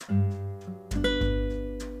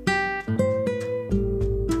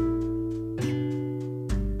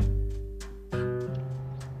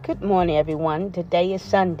Good morning, everyone. Today is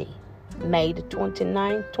Sunday, May the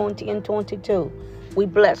 29th, 2022. We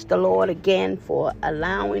bless the Lord again for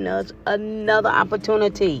allowing us another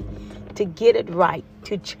opportunity to get it right,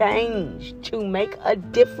 to change, to make a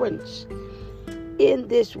difference in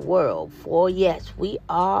this world. For yes, we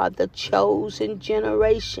are the chosen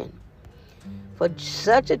generation for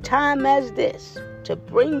such a time as this, to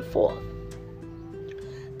bring forth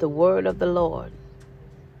the word of the Lord.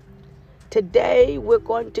 Today we're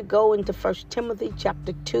going to go into 1 Timothy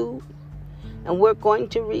chapter 2, and we're going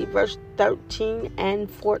to read verse 13 and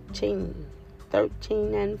 14.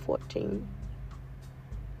 13 and 14.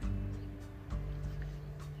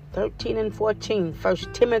 13 and 14. 1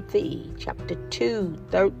 Timothy chapter 2,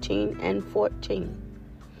 13 and 14.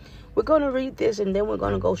 We're going to read this, and then we're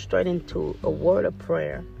going to go straight into a word of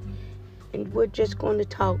prayer. And we're just going to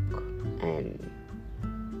talk and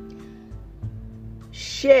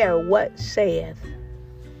share what saith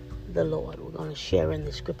the Lord. We're going to share in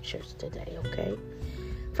the scriptures today, okay?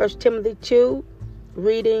 1 Timothy 2,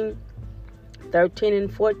 reading 13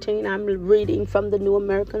 and 14. I'm reading from the New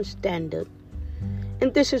American Standard.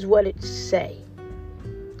 And this is what it say.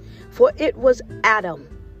 For it was Adam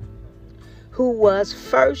who was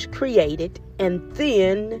first created, and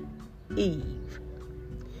then Eve.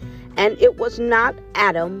 And it was not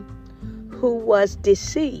Adam who was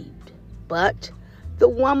deceived, but the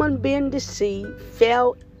woman being deceived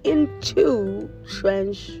fell into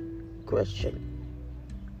transgression.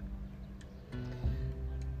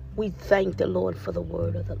 We thank the Lord for the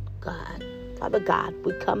word of the God. Father God,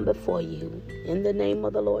 we come before you in the name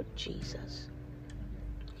of the Lord Jesus.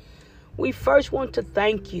 We first want to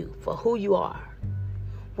thank you for who you are.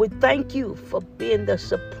 We thank you for being the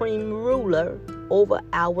supreme ruler over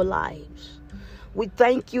our lives. We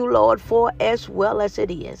thank you, Lord, for as well as it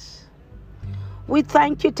is. We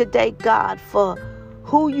thank you today, God, for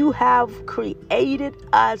who you have created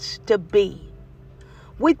us to be.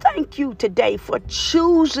 We thank you today for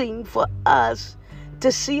choosing for us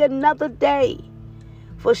to see another day,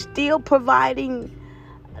 for still providing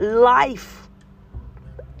life,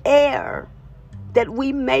 air, that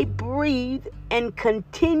we may breathe and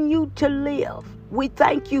continue to live. We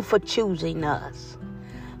thank you for choosing us.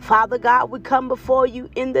 Father God, we come before you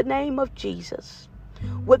in the name of Jesus,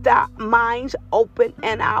 with our minds open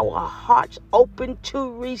and our hearts open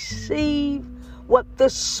to receive what the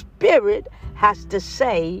Spirit has to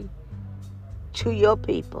say to your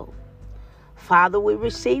people. Father, we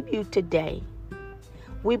receive you today.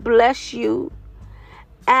 We bless you,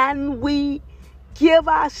 and we give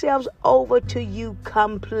ourselves over to you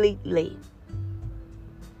completely.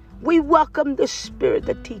 We welcome the Spirit,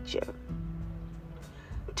 the teacher,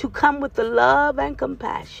 to come with the love and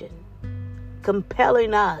compassion,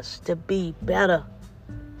 compelling us to be better,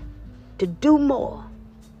 to do more,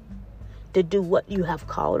 to do what you have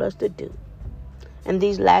called us to do in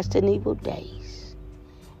these last and evil days.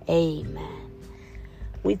 Amen.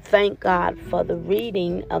 We thank God for the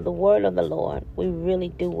reading of the word of the Lord. We really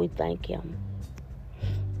do. We thank him.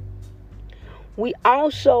 We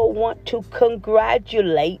also want to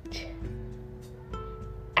congratulate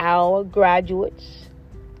our graduates.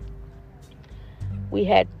 We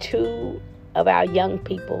had 2 of our young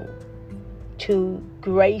people to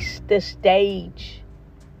grace the stage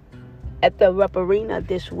at the Rupp Arena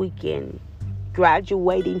this weekend,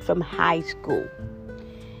 graduating from high school.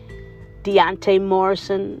 Deontay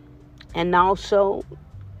Morrison and also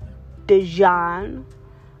Dejon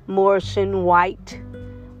Morrison White,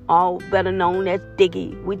 all better known as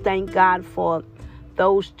Diggy. We thank God for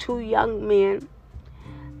those 2 young men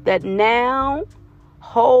that now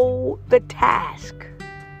hold the task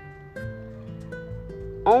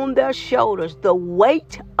on their shoulders, the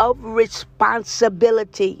weight of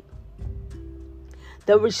responsibility,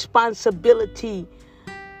 the responsibility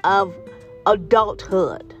of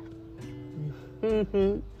adulthood.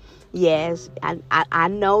 Yes, I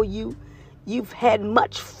know you've had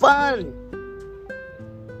much fun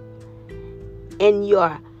in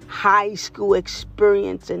your high school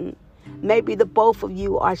experience, and maybe the both of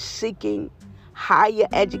you are seeking higher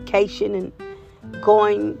education and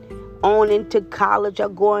going on into college or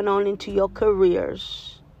going on into your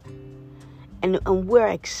careers. And we're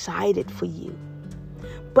excited for you.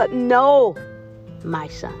 But know, my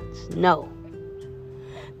sons, know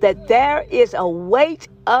that there is a weight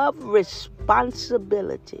of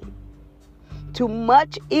responsibility. Too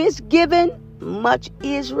much is given, much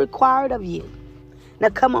is required of you. Now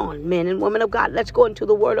come on, men and women of God, let's go into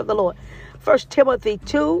the word of the Lord. 1 Timothy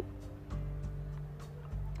 2.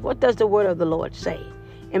 What does the word of the Lord say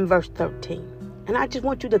in verse 13? And I just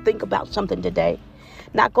want you to think about something today.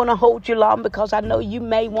 Not going to hold you long because I know you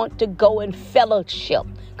may want to go and fellowship.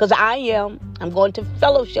 Because I am. I'm going to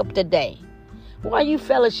fellowship today. Why are you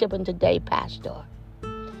fellowshipping today, Pastor?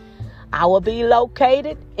 I will be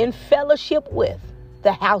located in fellowship with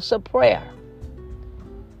the House of Prayer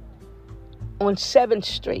on 7th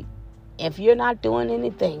Street. If you're not doing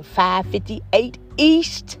anything, 558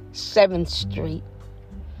 East 7th Street,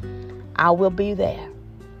 I will be there.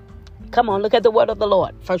 Come on, look at the word of the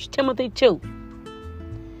Lord. 1 Timothy 2,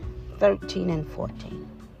 13 and 14.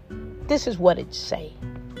 This is what it says.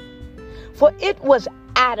 For it was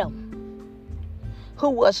Adam who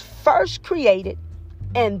was first created,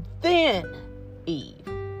 and then Eve.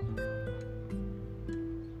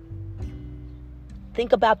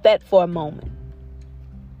 Think about that for a moment.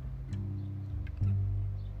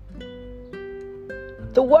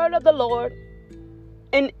 The word of the Lord,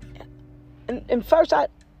 and first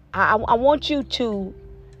I want you to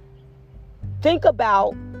think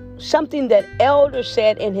about something that Elder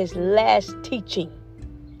said in his last teaching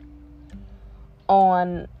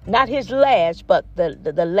on, not his last, but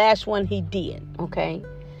the last one he did, okay,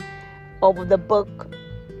 over the book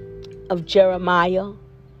of Jeremiah.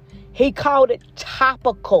 He called it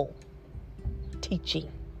topical teaching.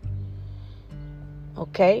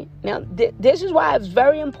 Okay, now this is why it's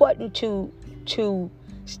very important to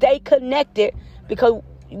stay connected, because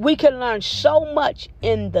we can learn so much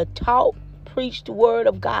in the taught, preached word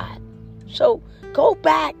of God. So go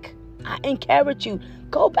back. I encourage you,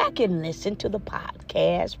 go back and listen to the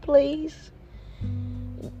podcast, please.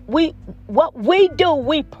 What we do,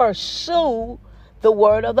 we pursue the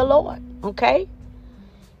word of the Lord. Okay.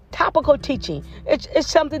 Topical teaching. It's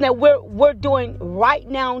something that we're doing right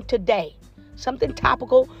now today. Something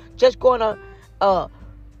topical. Just going to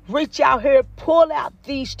reach out here, pull out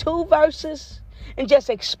these 2 verses, and just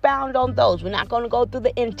expound on those. We're not going to go through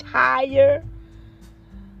the entire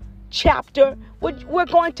chapter. We're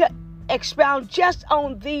going to expound just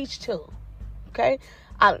on these 2. Okay?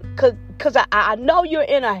 Because I know you're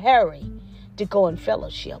in a hurry to go in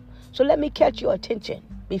fellowship. So let me catch your attention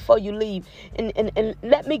before you leave. And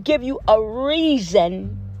let me give you a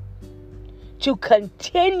reason to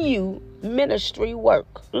continue ministry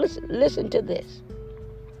work. Listen to this.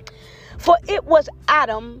 For it was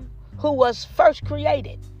Adam who was first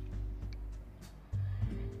created.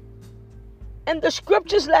 And the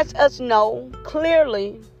scriptures lets us know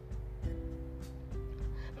clearly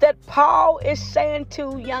that Paul is saying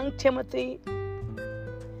to young Timothy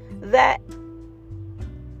that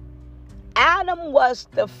Adam was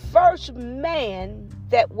the first man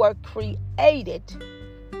that were created,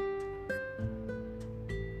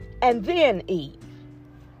 and then Eve.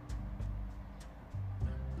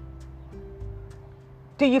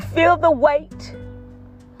 Do you feel the weight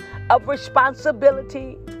of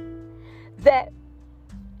responsibility that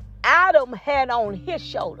Adam had on his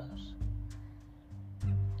shoulders?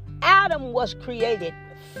 Adam was created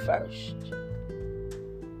first.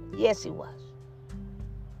 Yes, he was.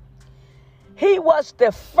 He was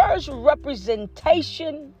the first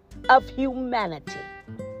representation of humanity.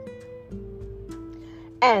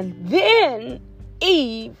 And then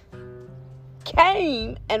Eve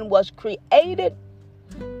came and was created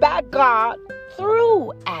by God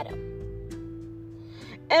through Adam.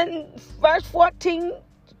 And verse 14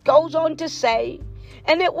 goes on to say,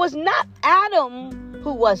 and it was not Adam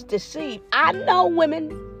who was deceived. I know,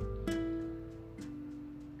 women.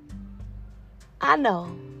 I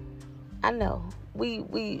know.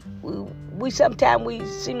 We sometimes we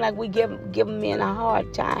seem like we give men a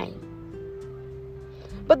hard time.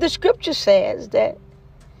 But the scripture says that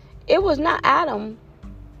it was not Adam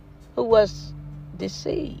who was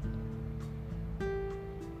deceived,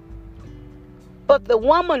 but the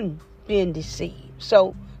woman being deceived.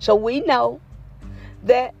 So we know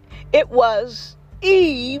that it was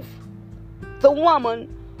Eve, the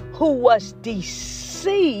woman, who was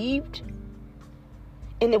deceived,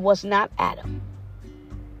 and it was not Adam.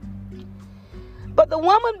 But the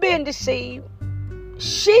woman being deceived,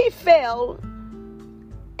 she fell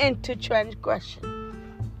into transgression.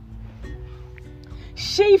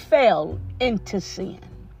 She fell into sin.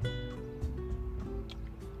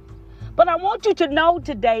 But I want you to know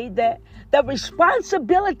today that the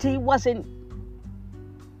responsibility wasn't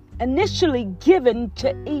initially given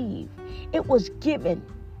to Eve. It was given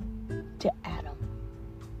to Adam.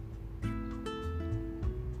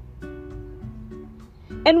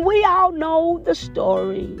 And we all know the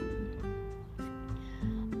story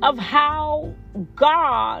of how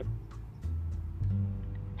God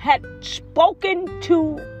had spoken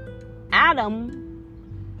to Adam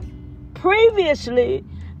previously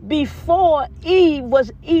before Eve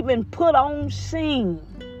was even put on scene,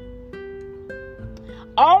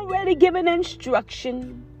 already given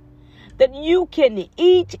instruction that you can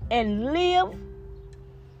eat and live.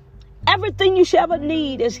 Everything you shall ever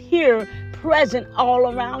need is here, present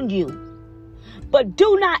all around you. But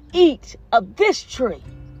do not eat of this tree.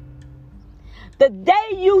 The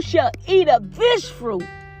day you shall eat of this fruit,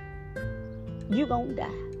 you're going to die.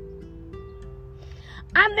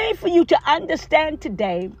 I need for you to understand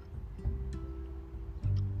today,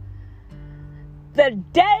 the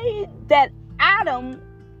day that Adam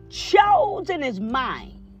chose in his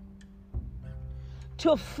mind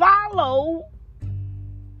to follow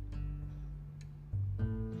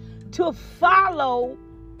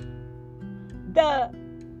the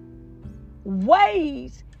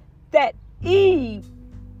ways that Eve,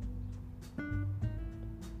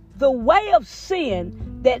 the way of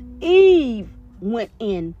sin that Eve went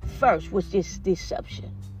in first was this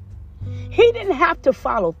deception. He didn't have to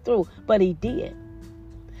follow through, but he did.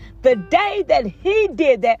 The day that he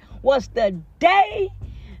did that was the day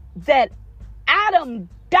that Adam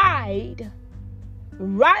died,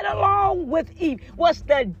 right along with Eve, was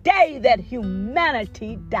the day that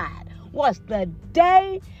humanity died, was the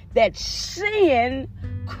day that sin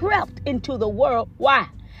crept into the world. Why?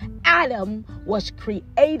 Adam was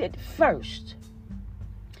created first.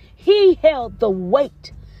 He held the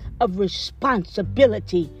weight of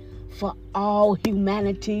responsibility for all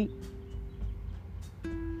humanity.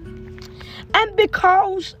 And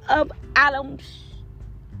because of Adam's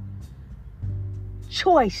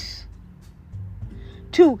choice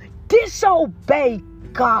to disobey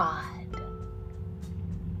God,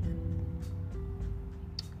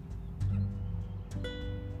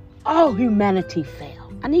 all humanity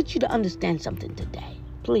fell. I need you to understand something today.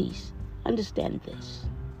 Please understand this.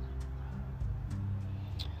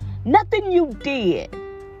 Nothing you did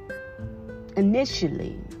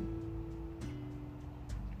initially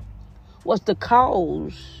was the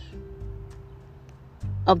cause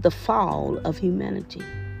of the fall of humanity.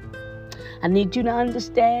 I need you to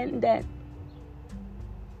understand that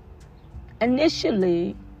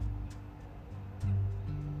initially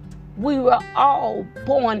we were all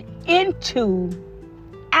born into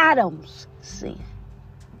Adam's sin.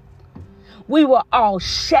 We were all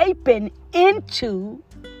shaping into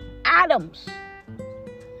Adam's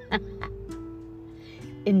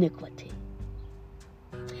iniquity.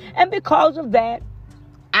 And because of that,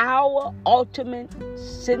 our ultimate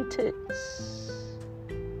sentence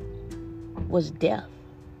was death.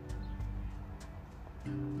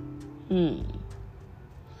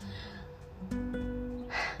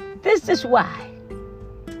 This is why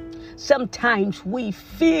sometimes we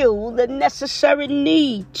feel the necessary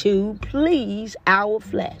need to please our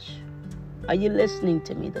flesh. Are you listening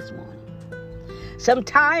to me this morning?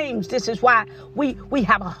 Sometimes this is why we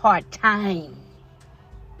have a hard time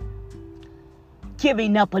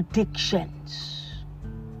giving up addictions,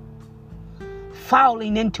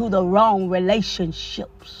 falling into the wrong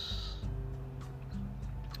relationships,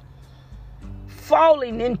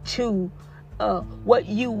 falling into what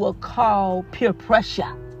you will call peer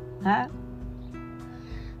pressure. Huh?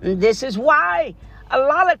 And this is why a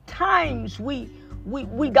lot of times we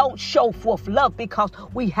don't show forth love, because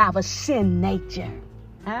we have a sin nature.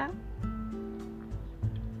 Huh?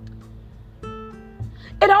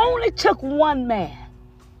 It only took one man.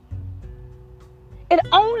 It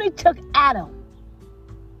only took Adam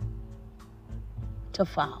to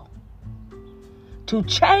fall, to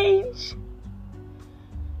change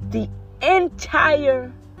the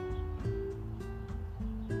entire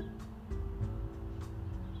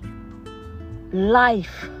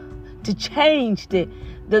life, to change the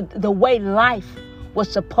way life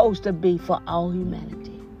was supposed to be for all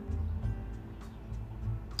humanity.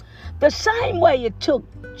 The same way it took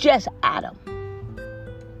just Adam,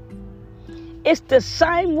 it's the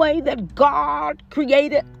same way that God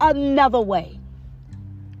created another way.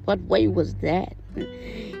 What way was that?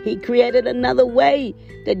 He created another way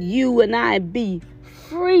that you and I be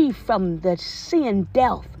free from the sin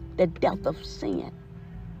death, the death of sin.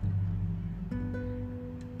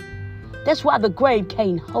 That's why the grave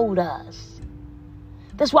can't hold us.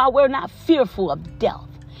 That's why we're not fearful of death.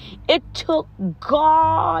 It took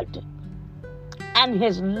God and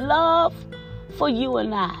his love for you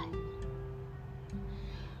and I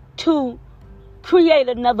to create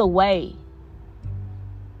another way,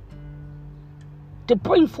 to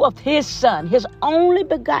bring forth his son, his only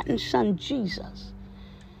begotten son, Jesus.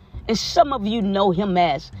 And some of you know him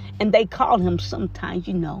as, and they call him sometimes,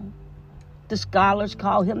 the scholars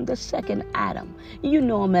call him the second Adam. You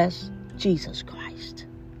know him as Jesus Christ.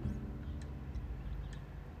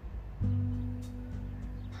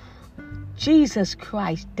 Jesus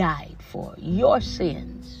Christ died for your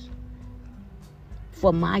sins,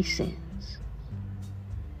 for my sins,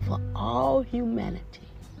 for all humanity.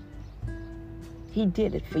 He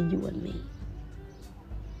did it for you and me.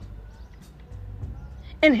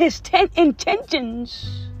 And his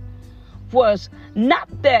intentions was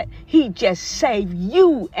not that he just saved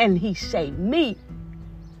you and he saved me,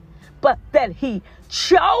 but that he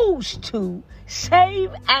chose to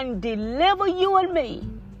save and deliver you and me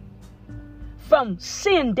from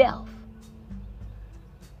sin, death,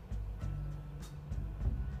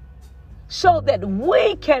 so that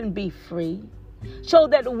we can be free, so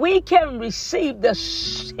that we can receive his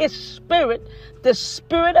Spirit, the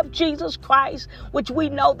Spirit of Jesus Christ, which we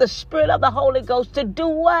know the Spirit of the Holy Ghost, to do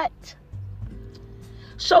what?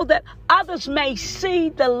 So that others may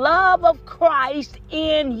see the love of Christ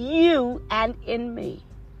in you and in me.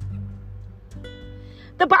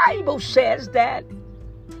 The Bible says that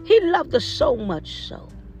he loved us so much so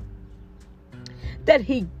that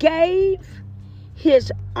he gave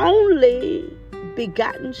his only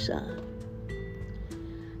begotten Son,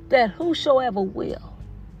 that whosoever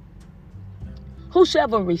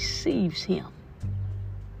receives him,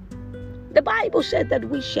 the Bible said that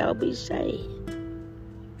we shall be saved.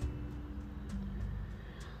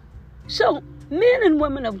 So, men and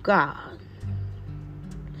women of God,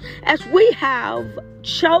 as we have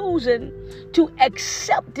chosen to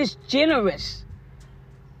accept this generous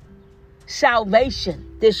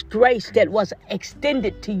salvation, this grace that was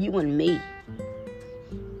extended to you and me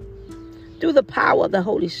through the power of the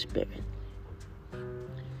Holy Spirit,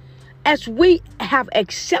 as we have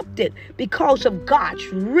accepted because of God's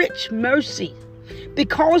rich mercy,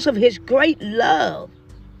 because of his great love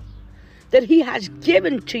that he has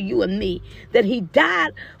given to you and me, that he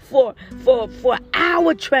died for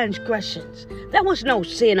our transgressions. There was no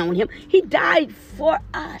sin on him. He died for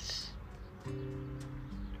us.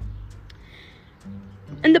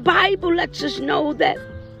 And the Bible lets us know that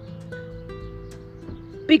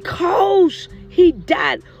because he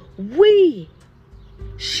died, we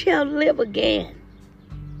shall live again.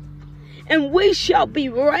 And we shall be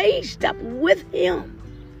raised up with him.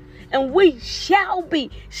 And we shall be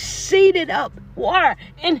seated up or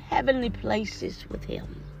in heavenly places with him.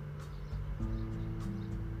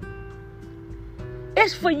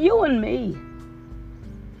 It's for you and me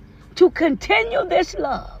to continue this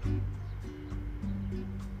love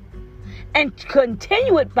and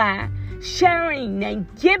continue it by sharing and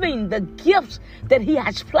giving the gifts that he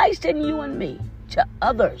has placed in you and me to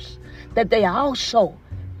others, that they also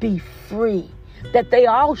be free, that they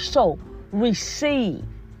also receive.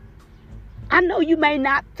 I know you may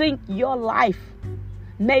not think your life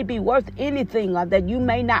may be worth anything, or that you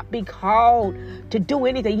may not be called to do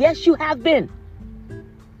anything. Yes, you have been.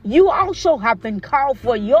 You also have been called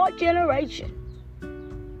for your generation.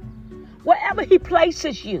 Wherever he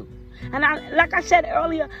places you. And like I said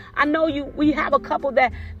earlier, I know we have a couple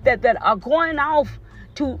that are going off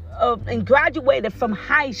to and graduated from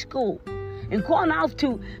high school and going off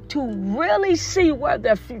to really see where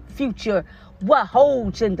their future, what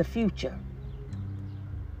holds in the future.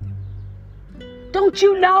 Don't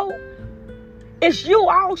you know it's you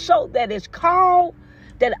also that is called,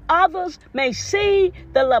 that others may see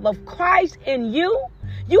the love of Christ in you?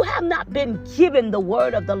 You have not been given the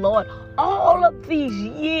word of the Lord all of these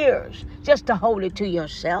years just to hold it to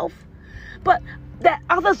yourself, but that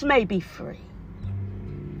others may be free.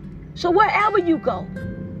 So wherever you go,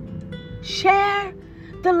 share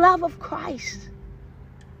the love of Christ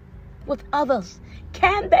with others.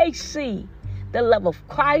 Can they see the love of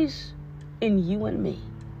Christ in you and me?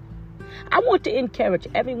 I want to encourage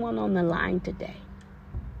everyone on the line today.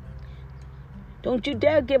 Don't you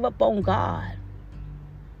dare give up on God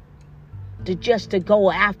to go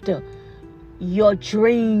after your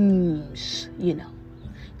dreams,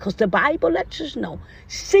 because the Bible lets us know,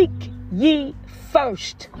 seek ye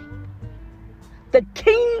first the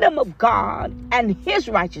kingdom of God and his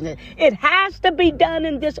righteousness. It has to be done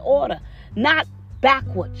in this order, not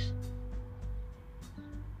backwards.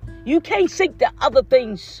 You can't seek the other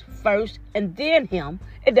things first and then him.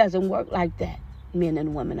 It doesn't work like that, men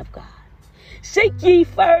and women of God. Seek ye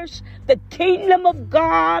first the kingdom of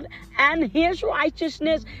God and his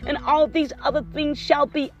righteousness, and all these other things shall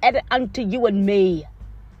be added unto you and me.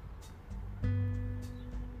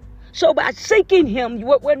 So by seeking him,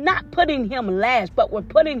 we're not putting him last, but we're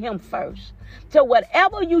putting him first. So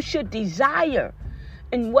whatever you should desire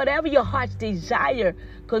and whatever your heart's desire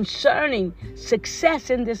concerning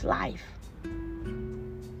success in this life,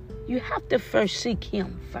 you have to first seek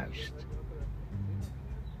him first.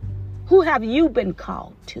 Who have you been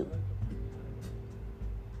called to?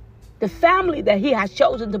 the family that he has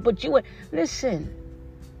chosen to put you in. Listen,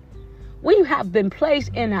 we have been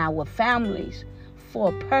placed in our families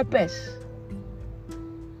for a purpose.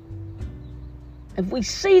 If we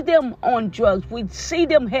see them on drugs, we see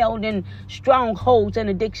them held in strongholds and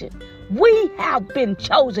addiction, we have been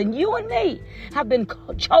chosen. You and me have been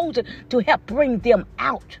chosen to help bring them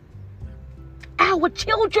out. Our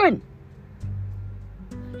children.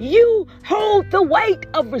 You hold the weight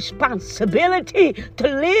of responsibility to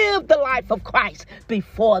live the life of Christ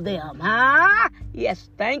before them. Yes,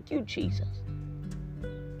 thank you, Jesus.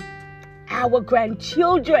 Our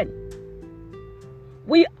grandchildren.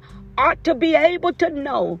 We ought to be able to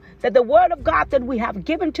know that the word of God that we have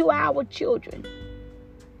given to our children,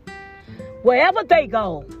 wherever they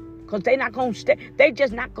go, because they're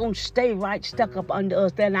just not going to stay right stuck up under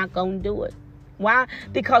us. They're not going to do it. Why?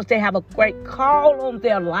 Because they have a great call on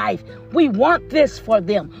their life. We want this for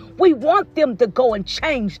them. We want them to go and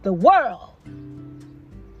change the world.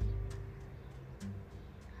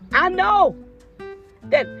 I know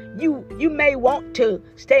that you may want to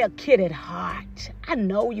stay a kid at heart. I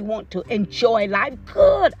know you want to enjoy life.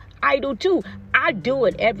 Good. I do too. I do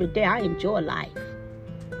it every day. I enjoy life.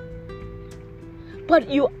 But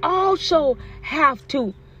you also have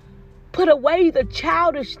to put away the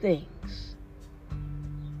childish things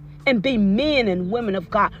and be men and women of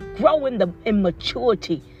God. Grow in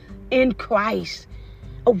maturity in Christ.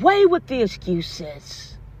 Away with the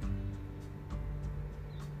excuses.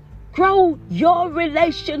 Grow your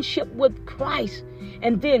relationship with Christ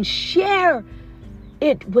and then share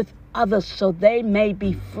it with others so they may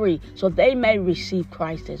be free, so they may receive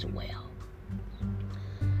Christ as well.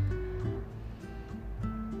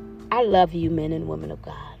 I love you, men and women of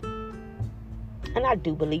God. And I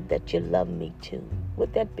do believe that you love me too.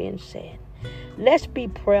 With that being said, let's be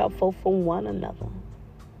prayerful for one another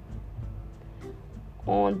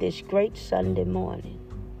on this great Sunday morning.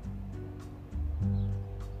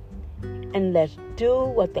 And let's do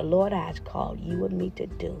what the Lord has called you and me to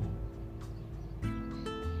do.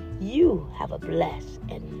 You have a blessed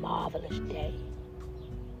and marvelous day.